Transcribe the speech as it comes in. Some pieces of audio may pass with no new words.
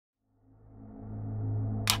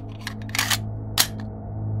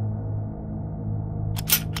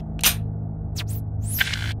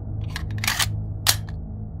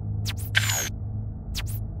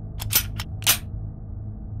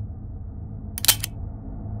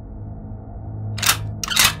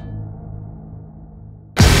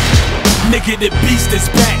Nigga, the beast is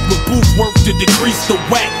back with booth work to decrease the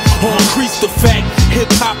whack or increase the fact.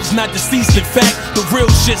 Hip-hop is not deceased, in fact the real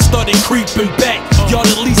shit started creeping back. Y'all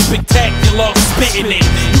the least spectacular spitting it.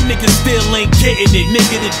 You niggas still ain't getting it.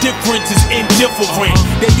 Nigga, the difference is indifferent.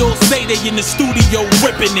 They all say they in the studio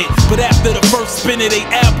whipping it, but after the first spin of they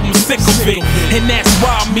album, sick of it. And that's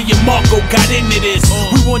why me and Marco got into this.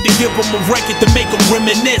 We wanted to give them a record to make them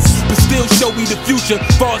reminisce, but still show we the future.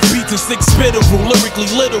 Far as beats and six spitteral, lyrically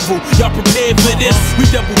literal. Y'all prepared for this? We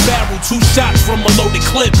double barrel, 2 shots from a loaded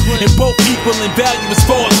clip, and both equal in value as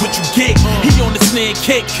far as what you get. He on the snare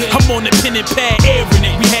kick, I'm on the pen and pad airing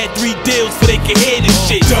it. We had 3 deals so they could hear this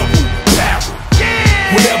shit. Double barrel.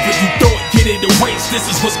 Whatever you thought, get it erased, this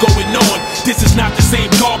is what's going on. This is not the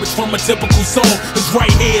same garbage from a typical song, cause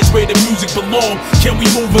right here is where the music belong. Can we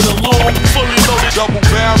move it along? Fully loaded double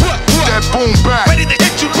barrel, that boom back, ready to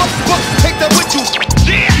hit you, take that with you.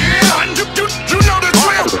 Yeah, you know the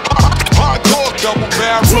drill. Hardcore double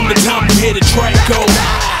barrel. From the time you hear the track go,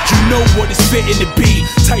 you know what it's fitting to be.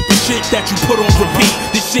 Type of shit that you put on repeat.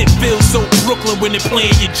 This shit feels so Brooklyn when they're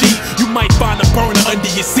playing your G. You might find a burner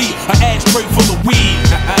under your seat, an ashtray full of weed.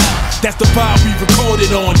 That's the vibe we recorded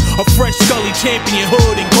on. A fresh Scully champion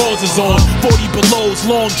hood and gauze is on. 40 belows,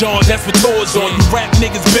 long johns, that's for tours on. You rap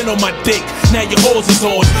niggas been on my dick, now your horse is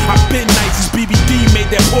on. I've been nice since BBD made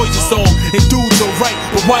that poison song. And dudes alright,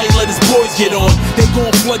 but why you let his boys get on? They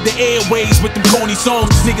gon' flood the airways with them corny songs.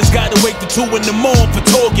 Niggas gotta wait till 2 in the morning for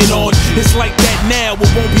talking on. It's like that now, it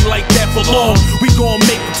won't be like that for long. We gon'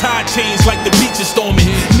 make the tide change like the beach is storming.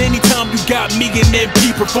 And anytime you got me and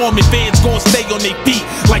MP performing, fans gon' stay on their feet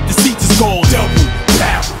like the seats is gone. Double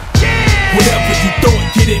barrel. Whatever you thought,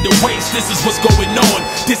 get it erased, this is what's going on.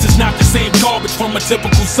 This is not the same garbage from a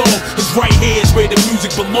typical song, cause right here is where the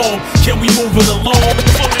music belong. Can we move it along?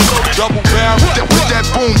 Double barrel, with that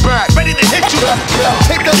boom back, ready to hit you,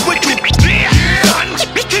 take that with you.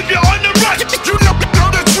 Keep you on the run, you know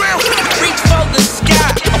the drill. Reach for the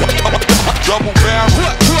sky. Double barrel.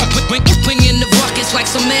 Bring in the buckets like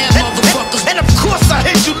some mad motherfuckers. And of course I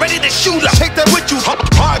hit you, ready to shoot up. Take that with you,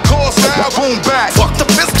 hardcore style, boom back. Fuck the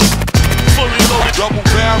pistol. Fully loaded double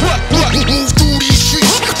barrel. Move through these streets,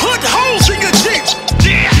 put holes in your jeeps.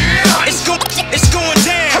 Yeah, it's going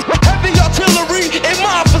down. Heavy artillery in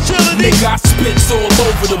my facility. Nigga, I spits all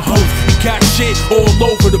over the booth. You got shit all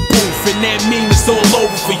over the booth, and that mean it's all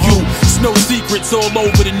over for you. It's no secrets all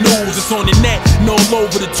over the news. It's on the net and all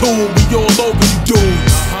over the tube. We all over you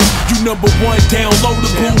dudes. You #1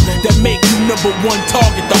 downloadable, that make you #1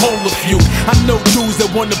 target, the whole of you. I know dudes that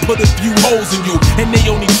wanna put a few holes in you, and they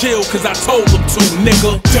only chill cause I told them to,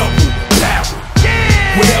 nigga. Double barrel.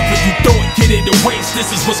 Whatever you thought, get it erased,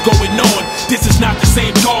 this is what's going on. This is not the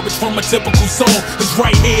same garbage from a typical song, cause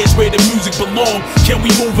right here is where the music belong. Can we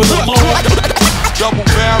move it along? Double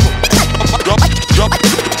barrel.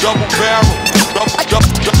 Double barrel.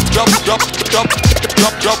 Double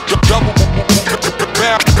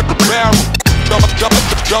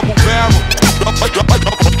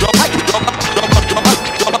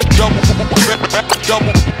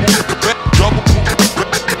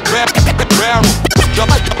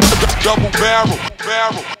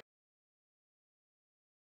barrel.